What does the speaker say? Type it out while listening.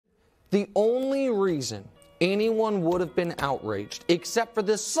The only reason anyone would have been outraged, except for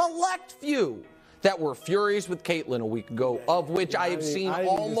the select few that were furious with Caitlyn a week ago, of which I have seen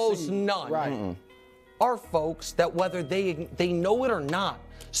almost none, are folks that whether they know it or not,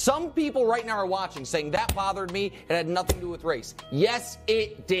 some people right now are watching saying that bothered me, it had nothing to do with race. Yes,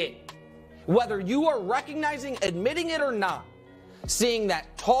 it did. Whether you are recognizing, admitting it or not, seeing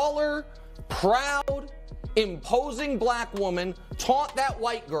that taller, proud, imposing black woman taunt that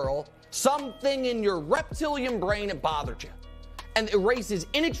white girl, something in your reptilian brain, it bothered you. And race is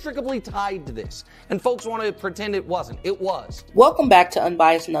inextricably tied to this. And folks want to pretend it wasn't. It was. Welcome back to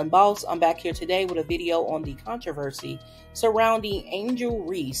Unbiased and Unbossed. I'm back here today with a video on the controversy surrounding Angel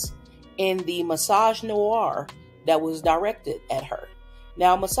Reese and the Misogynoir that was directed at her.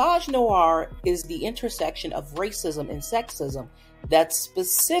 Now, Misogynoir is the intersection of racism and sexism that's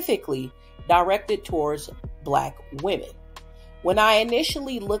specifically directed towards black women. When I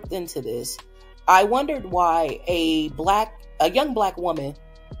initially looked into this, I wondered why a young black woman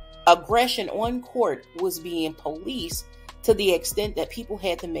aggression on court was being policed to the extent that people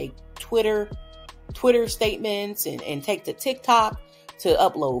had to make Twitter statements and take to TikTok to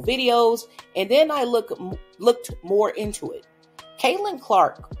upload videos. And then I looked more into it. Caitlyn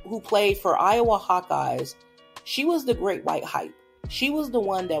Clark, who played for Iowa Hawkeyes, she was the great white hype. She was the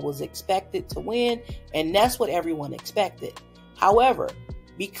one that was expected to win, and that's what everyone expected. However,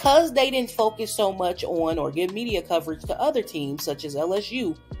 because they didn't focus so much on or give media coverage to other teams such as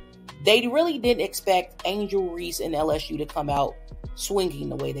LSU, they really didn't expect Angel Reese and LSU to come out swinging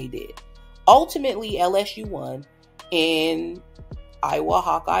the way they did. Ultimately, LSU won and Iowa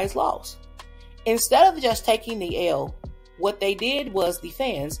Hawkeyes lost. Instead of just taking the L, what they did was the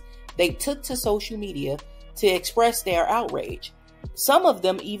fans, they took to social media to express their outrage. Some of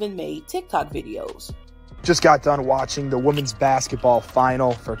them even made TikTok videos. Just got done watching the women's basketball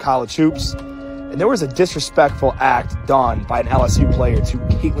final for college hoops, and there was a disrespectful act done by an LSU player to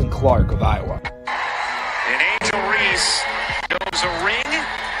Caitlyn Clark of Iowa. And Angel Reese knows a ring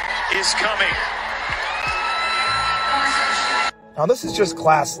is coming. Now, this is just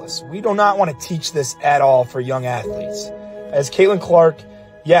classless. We do not want to teach this at all for young athletes. As Caitlyn Clark,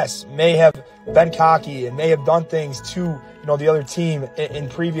 yes, may have been cocky and may have done things to the other team in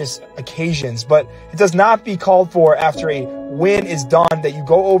previous occasions, but it does not be called for after a win is done that you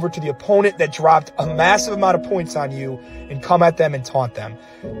go over to the opponent that dropped a massive amount of points on you and come at them and taunt them.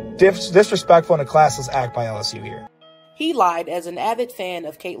 Disrespectful and a classless act by LSU here. He lied. As an avid fan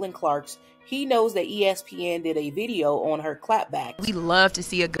of Caitlyn Clark's, he knows that ESPN did a video on her clapback. We love to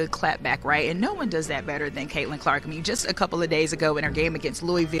see a good clapback, right? And no one does that better than Caitlyn Clark. I mean, just a couple of days ago in her game against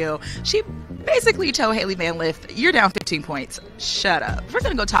Louisville, she basically told Haley Van Lith, you're down 15 points. Shut up. We're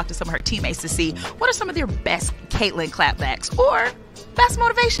going to go talk to some of her teammates to see what are some of their best Caitlyn clapbacks or best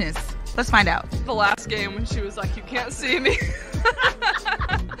motivations. Let's find out. The last game when she was like, you can't see me.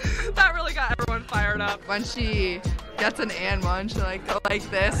 That really got everyone fired up. When she gets an and one, she'll like go like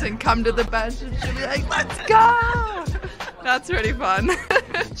this and come to the bench and she'll be like, let's go. That's pretty fun.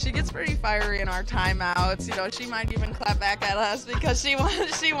 She gets pretty fiery in our timeouts. She might even clap back at us because she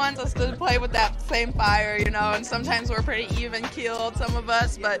wants us to play with that same fire, and sometimes we're pretty even keeled, some of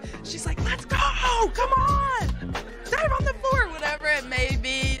us, but she's like, let's go, come on. Dive on the floor, whatever it may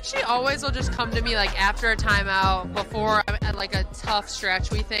be. She always will just come to me like after a timeout, before like a tough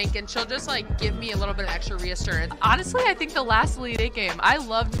stretch, we think, and she'll just like give me a little bit of extra reassurance. Honestly, I think the last Elite Eight game, I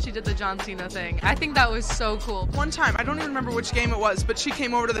loved when she did the John Cena thing. I think that was so cool. One time, I don't even remember which game it was, but she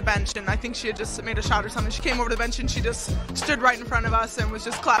came over to the bench and I think she had just made a shot or something. She came over to the bench and she just stood right in front of us and was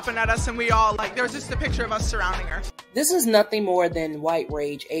just clapping at us, and we all there was just a picture of us surrounding her. This is nothing more than white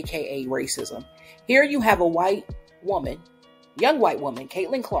rage, aka racism. Here you have a young white woman,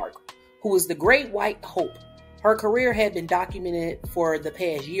 Caitlyn Clark, who was the great white hope. Her career had been documented for the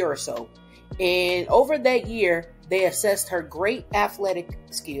past year or so. And over that year, they assessed her great athletic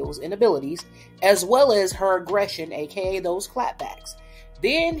skills and abilities, as well as her aggression, aka those clapbacks.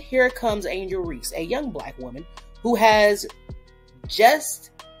 Then here comes Angel Reese, a young black woman who has just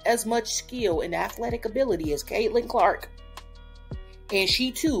as much skill and athletic ability as Caitlyn Clark. And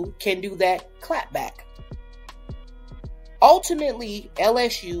she too can do that clapback. Ultimately,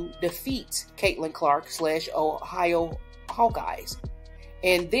 LSU defeats Caitlyn Clark / Ohio Hawkeyes.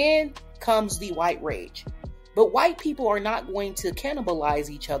 And then comes the white rage. But white people are not going to cannibalize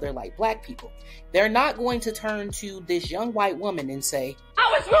each other like black people. They're not going to turn to this young white woman and say,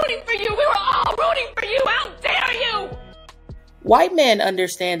 I was rooting for you. We were all rooting for you. How dare you? White men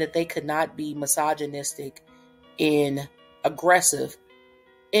understand that they could not be misogynistic and aggressive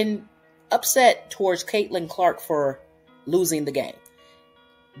and upset towards Caitlyn Clark for losing the game.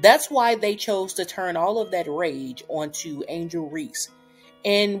 That's why they chose to turn all of that rage onto Angel Reese.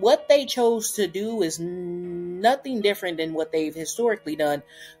 And what they chose to do is nothing different than what they've historically done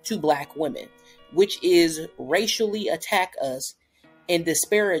to black women, which is racially attack us and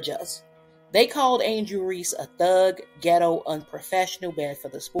disparage us. They called Angel Reese a thug, ghetto, unprofessional, bad for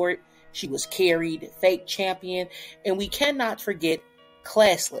the sport. She was carried, fake champion, and we cannot forget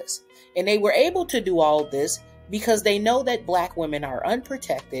classless. And they were able to do all this because they know that black women are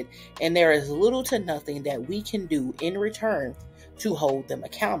unprotected and there is little to nothing that we can do in return to hold them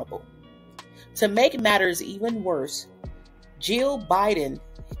accountable. To make matters even worse, Jill Biden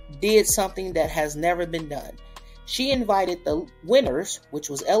did something that has never been done. She invited the winners, which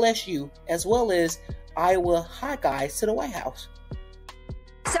was LSU, as well as Iowa Hawkeyes, to the White House.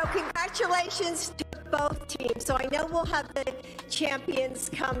 So congratulations to both teams. So I know we'll have the champions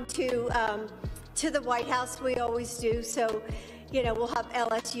come to the White House. We always do. So, you know, we'll have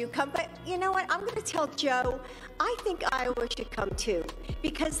LSU come. But you know what? I'm going to tell Joe, I think Iowa should come too,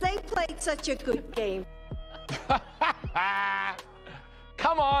 because they played such a good game.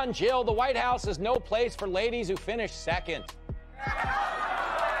 Come on, Jill. The White House is no place for ladies who finish second.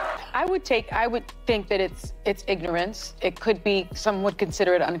 I would think that it's ignorance. It could be, some would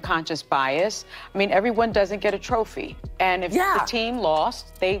consider it unconscious bias. I mean, everyone doesn't get a trophy. And if the team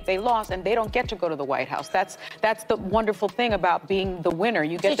lost, they lost, and they don't get to go to the White House. That's the wonderful thing about being the winner.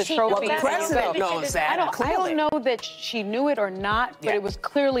 You get the trophy. Well, the president knows that. I don't know that she knew it or not, but it was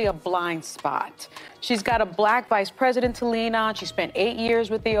clearly a blind spot. She's got a black vice president to lean on. She spent 8 years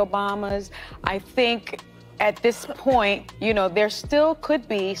with the Obamas. I think at this point, you know, there still could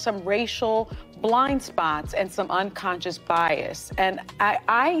be some racial blind spots and some unconscious bias. And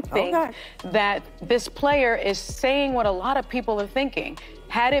I think that this player is saying what a lot of people are thinking.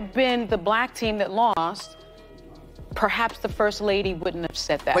 Had it been the black team that lost, perhaps the First Lady wouldn't have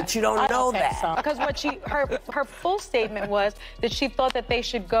said that. But you don't know that. So. Because what her full statement was that she thought that they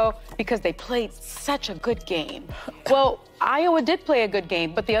should go because they played such a good game. Well, Iowa did play a good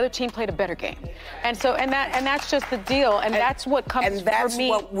game, but the other team played a better game. And so that's just the deal. And that's what comes and that's for me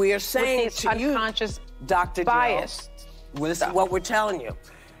what we're saying with to you, unconscious Dr. bias. Joe. This is what we're telling you.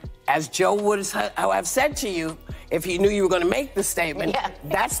 As Joe would have said to you, if he knew you were going to make the statement,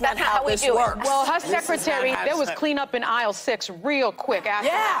 that's not how this works. Well, her secretary, there was cleanup in aisle 6 real quick after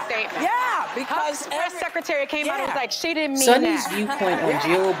the statement. Yeah, because her secretary came out and was like, she didn't mean Sonny's that. viewpoint on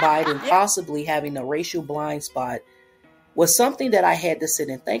Jill Biden possibly having a racial blind spot was something that I had to sit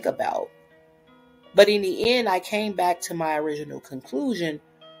and think about. But in the end, I came back to my original conclusion,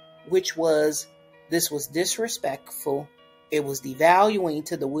 which was this was disrespectful. It was devaluing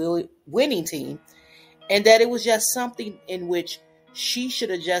to the winning team, and that it was just something in which she should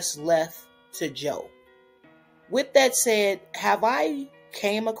have just left to Joe. With that said, have I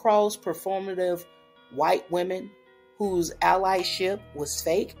came across performative white women whose allyship was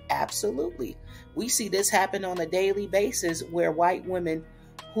fake? Absolutely. We see this happen on a daily basis where white women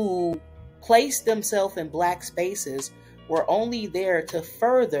who placed themselves in black spaces were only there to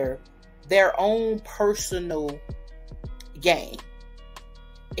further their own personal gain.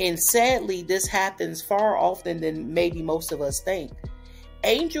 And sadly, this happens far often than maybe most of us think.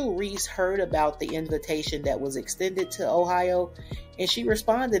 Angel Reese heard about the invitation that was extended to Ohio, and she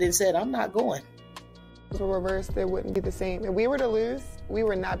responded and said, I'm not going. If it were reversed, it wouldn't be the same. If we were to lose, we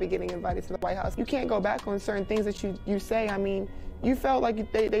would not be getting invited to the White House. You can't go back on certain things that you say. I mean, you felt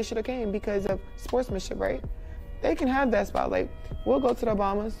like they should have came because of sportsmanship, right? They can have that spotlight. We'll go to the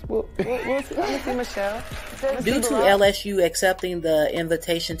Obamas. We'll see Michelle. Due to LSU accepting the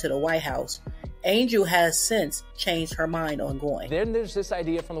invitation to the White House, Angel has since changed her mind on going. Then there's this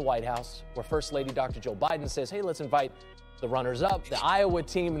idea from the White House where First Lady Dr. Jill Biden says, hey, let's invite the runners-up, the Iowa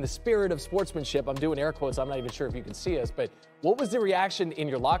team, in the spirit of sportsmanship. I'm doing air quotes. I'm not even sure if you can see us, but what was the reaction in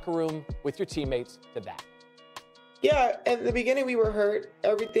your locker room with your teammates to that? Yeah, at the beginning we were hurt.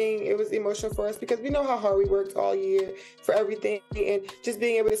 Everything, it was emotional for us because we know how hard we worked all year for everything, and just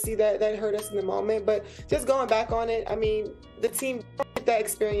being able to see that hurt us in the moment. But just going back on it, I mean, the team didn't get that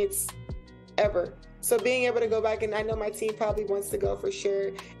experience ever. So being able to go back, and I know my team probably wants to go for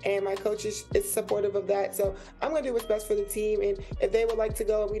sure, and my coach is supportive of that. So I'm going to do what's best for the team, and if they would like to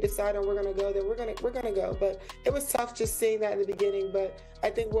go and we decide on we're going to go, then we're going to go. But it was tough just seeing that in the beginning, but I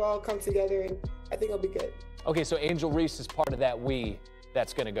think we'll all come together, and I think it'll be good. Okay, so Angel Reese is part of that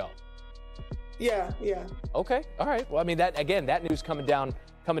that's going to go. Yeah. Okay, all right. Well, I mean, that news coming down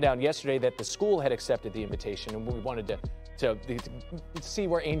yesterday that the school had accepted the invitation, and we wanted to see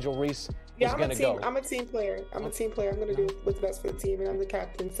where Angel Reese was going to go. I'm a team player. I'm going to do what's best for the team, and I'm the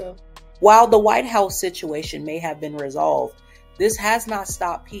captain. So, while the White House situation may have been resolved, this has not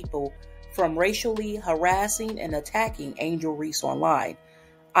stopped people from racially harassing and attacking Angel Reese online.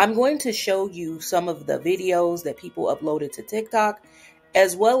 I'm going to show you some of the videos that people uploaded to TikTok,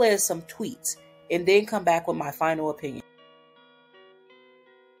 as well as some tweets, and then come back with my final opinion.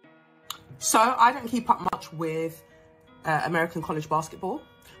 So I don't keep up much with American college basketball,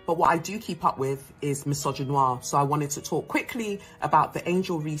 but what I do keep up with is Misogynoir. So I wanted to talk quickly about the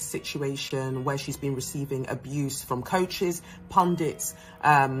Angel Reese situation, where she's been receiving abuse from coaches, pundits,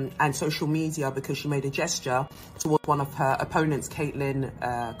 and social media because she made a gesture towards one of her opponents, Caitlyn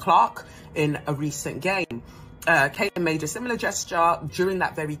Clark, in a recent game. Caitlyn made a similar gesture during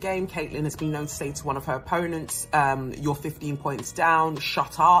that very game. Caitlyn has been known to say to one of her opponents, you're 15 points down,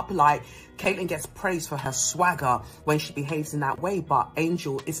 shut up. Like, Caitlyn gets praised for her swagger when she behaves in that way, but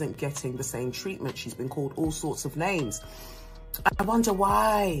Angel isn't getting the same treatment. She's been called all sorts of names. I wonder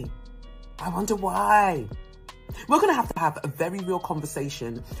why. I wonder why. We're going to have a very real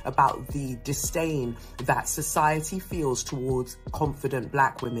conversation about the disdain that society feels towards confident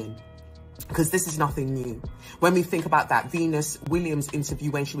black women, because this is nothing new. When we think about that Venus Williams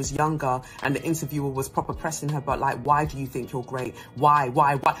interview when she was younger and the interviewer was proper pressing her, but like, why do you think you're great? Why?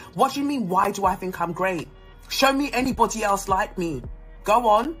 What do you mean, why do I think I'm great? Show me anybody else like me. Go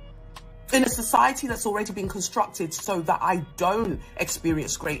on. In a society that's already been constructed so that I don't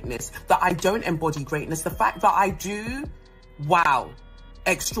experience greatness, that I don't embody greatness, the fact that I do, wow,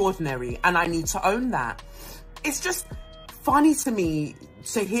 extraordinary. And I need to own that. It's just funny to me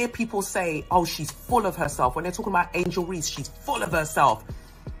to hear people say, oh, she's full of herself. When they're talking about Angel Reese, she's full of herself.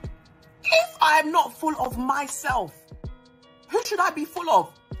 If I'm not full of myself, who should I be full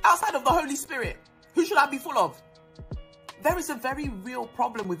of? Outside of the Holy Spirit, who should I be full of? There is a very real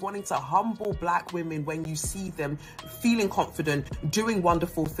problem with wanting to humble black women when you see them feeling confident, doing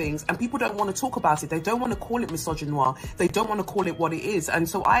wonderful things, and people don't want to talk about it. They don't want to call it misogynoir. They don't want to call it what it is. And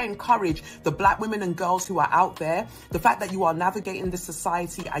so I encourage the black women and girls who are out there, the fact that you are navigating this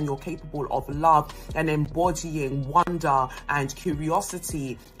society and you're capable of love and embodying wonder and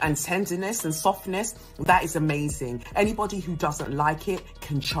curiosity and tenderness and softness, that is amazing. Anybody who doesn't like it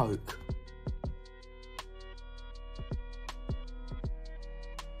can choke.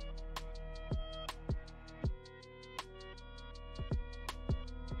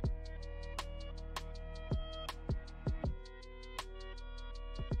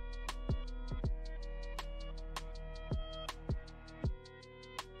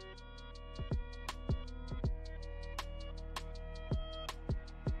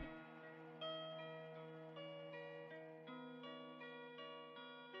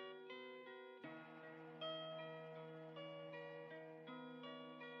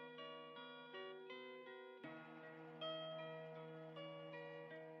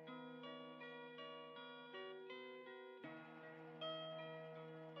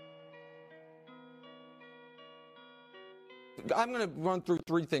 I'm going to run through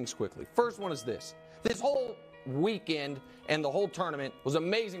three things quickly. First one is this. This whole weekend and the whole tournament was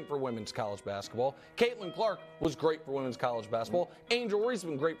amazing for women's college basketball. Caitlyn Clark was great for women's college basketball. Angel Reese has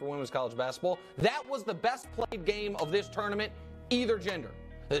been great for women's college basketball. That was the best played game of this tournament, either gender.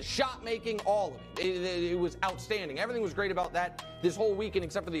 The shot making, all of it. It was outstanding. Everything was great about that this whole weekend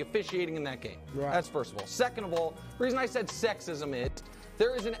except for the officiating in that game. Right. That's first of all. Second of all, the reason I said sexism is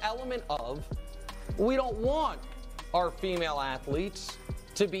there is an element of we don't want our female athletes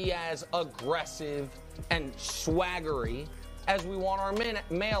to be as aggressive and swaggery as we want our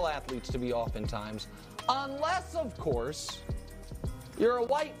male athletes to be oftentimes. Unless, of course, you're a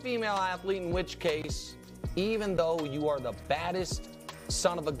white female athlete, in which case, even though you are the baddest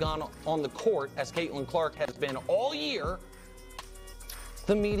son of a gun on the court, as Caitlyn Clark has been all year,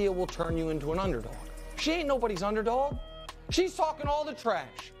 the media will turn you into an underdog. She ain't nobody's underdog. She's talking all the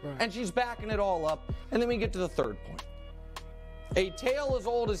trash, and she's backing it all up. And then we get to the third point. A tale as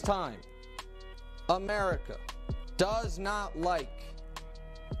old as time. America does not like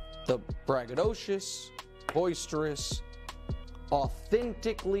the braggadocious, boisterous,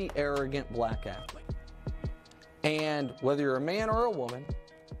 authentically arrogant black athlete. And whether you're a man or a woman,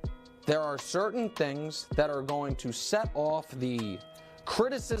 there are certain things that are going to set off the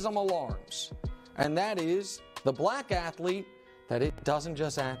criticism alarms. And that is the black athlete that it doesn't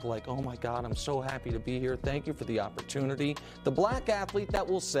just act like, oh my God, I'm so happy to be here. Thank you for the opportunity. The black athlete that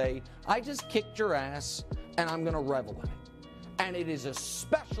will say, I just kicked your ass and I'm going to revel in it. And it is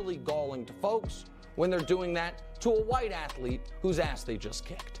especially galling to folks when they're doing that to a white athlete whose ass they just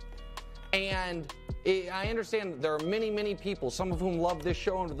kicked. And I understand that there are many, many people, some of whom love this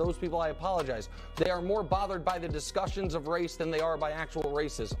show, and to those people I apologize. They are more bothered by the discussions of race than they are by actual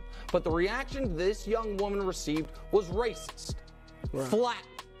racism. But the reaction this young woman received was racist. Flat.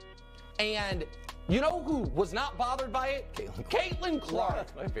 And you know who was not bothered by it? Caitlyn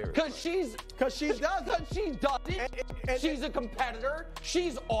Clark. My favorite. Because she does it. She's a competitor.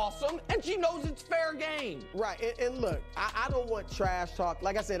 She's awesome. And she knows it's fair game. Right. And look, I don't want trash talk.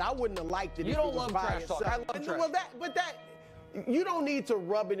 Like I said, I wouldn't have liked it. You don't love trash talk. I love trash. Well, you don't need to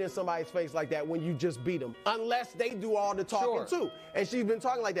rub it in somebody's face like that when you just beat them, unless they do all the talking too. And she's been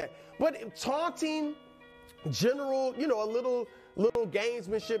talking like that. But taunting, general, a little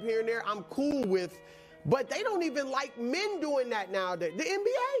gamesmanship here and there, I'm cool with. But they don't even like men doing that nowadays. The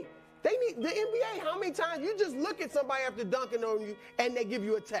NBA, they need the NBA. How many times you just look at somebody after dunking on you and they give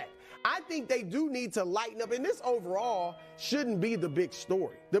you a tech? I think they do need to lighten up. And this overall shouldn't be the big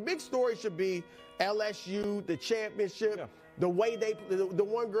story. The big story should be LSU, the championship. Yeah. The way the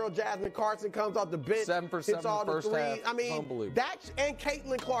one girl, Jasmine Carson, comes off the bench, 7 for 7 hits all the threes. Half. I mean, and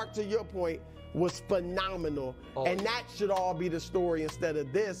Caitlyn Clark, to your point, was phenomenal. And that should all be the story instead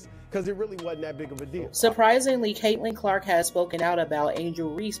of this, because it really wasn't that big of a deal. Surprisingly, Caitlyn Clark has spoken out about Angel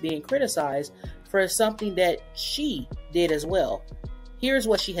Reese being criticized for something that she did as well. Here's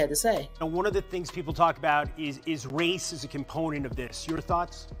what she had to say. And one of the things people talk about is race as a component of this. Your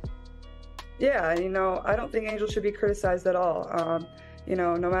thoughts? Yeah, I don't think Angel should be criticized at all.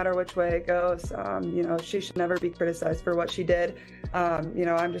 No matter which way it goes, she should never be criticized for what she did.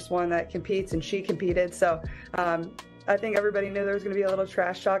 I'm just one that competes, and she competed. So I think everybody knew there was going to be a little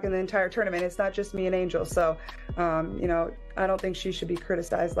trash talk in the entire tournament. It's not just me and Angel. So, I don't think she should be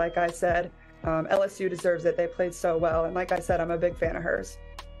criticized. Like I said, LSU deserves it. They played so well. And like I said, I'm a big fan of hers.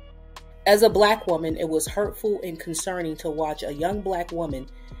 As a black woman, it was hurtful and concerning to watch a young black woman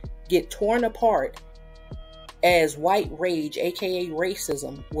get torn apart as white rage, aka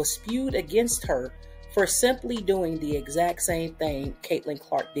racism, was spewed against her for simply doing the exact same thing Caitlyn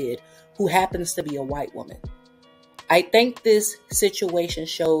Clark did, who happens to be a white woman. I think this situation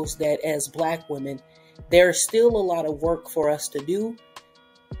shows that as black women, there's still a lot of work for us to do,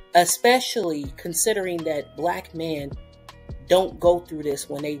 especially considering that black men don't go through this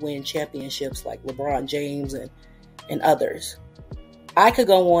when they win championships like LeBron James and others. I could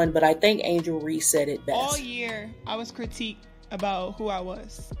go on, but I think Angel Reese said it best. All year, I was critiqued about who I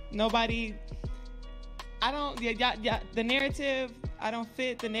was. Nobody, the narrative, I don't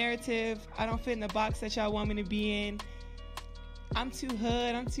fit the narrative. I don't fit in the box that y'all want me to be in. I'm too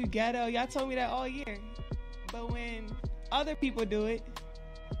hood, I'm too ghetto. Y'all told me that all year. But when other people do it,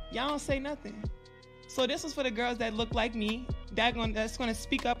 y'all don't say nothing. So this was for the girls that look like me, that's going to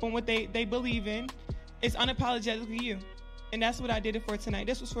speak up on what they believe in. It's unapologetically you. And that's what I did it for tonight.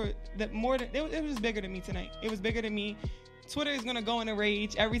 This was for it was bigger than me tonight. It was bigger than me. Twitter is gonna go in a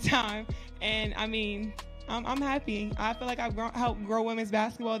rage every time. And I'm happy. I feel like I've helped grow women's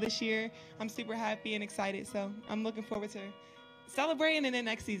basketball this year. I'm super happy and excited. So I'm looking forward to celebrating in the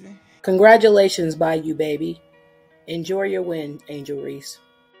next season. Congratulations by you, baby. Enjoy your win, Angel Reese.